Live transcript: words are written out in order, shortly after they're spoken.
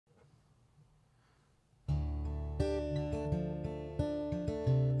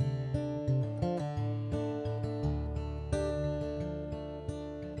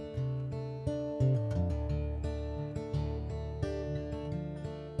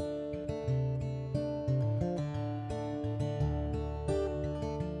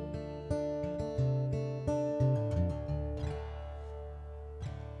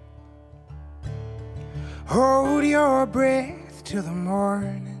Hold your breath till the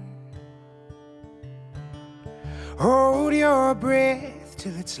morning. Hold your breath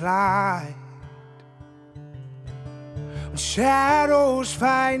till it's light. When shadows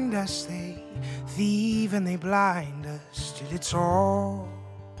find us, they thieve and they blind us till it's all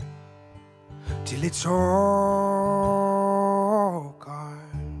gone.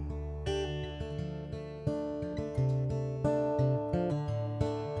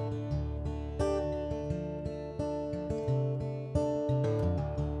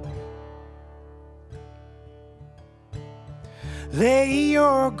 Lay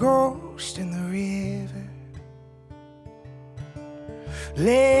your ghost in the river.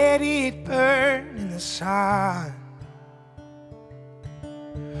 Let it burn in the sun.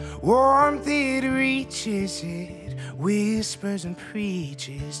 Warmth it reaches, it whispers and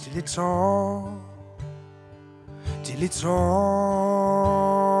preaches till it's all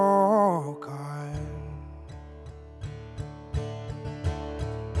gone.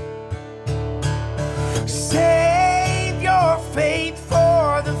 Save your faith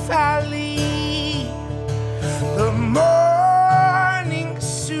for the valley, the morning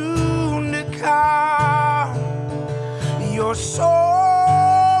soon to come. Your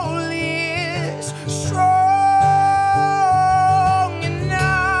soul is strong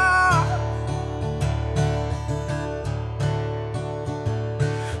enough,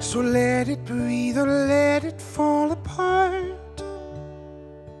 so let it breathe or let it fall apart.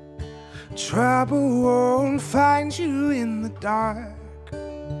 Trouble won't find you in the dark.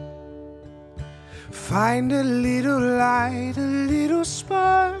 Find a little light, a little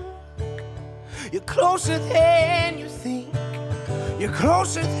spark. You're closer than you think. You're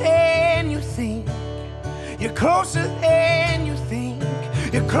closer than you think. You're closer than you think.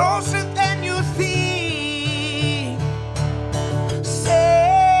 You're closer than you think.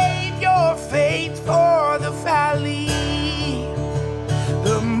 Save your faith for the valley,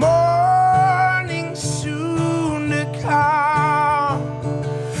 the morning soon to come.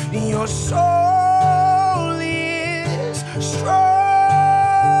 Your soul is strong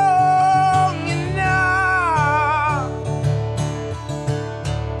enough.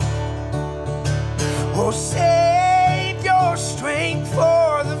 Oh, save your strength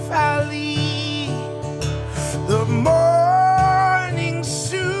for the valley, the morning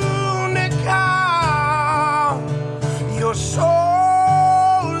soon to come. Your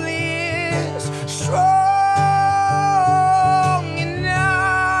soul is strong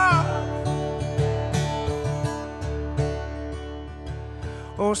enough.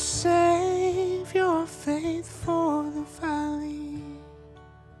 Oh, save your faith for the valley,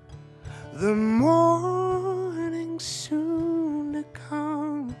 the morning soon to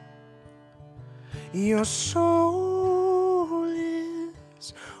come. Your soul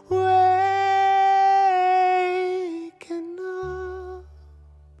is waking up.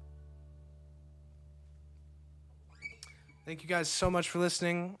 Thank you guys so much for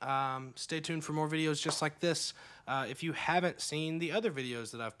listening. Stay tuned for more videos just like this. If you haven't seen the other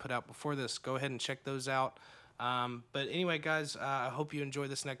videos that I've put out before this, go ahead and check those out. But anyway, guys, I hope you enjoy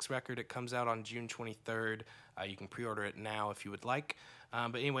this next record. It comes out on June 23rd. You can pre-order it now if you would like.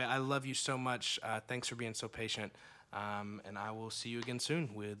 But anyway, I love you so much. Thanks for being so patient. And I will see you again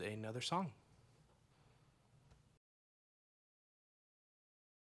soon with another song.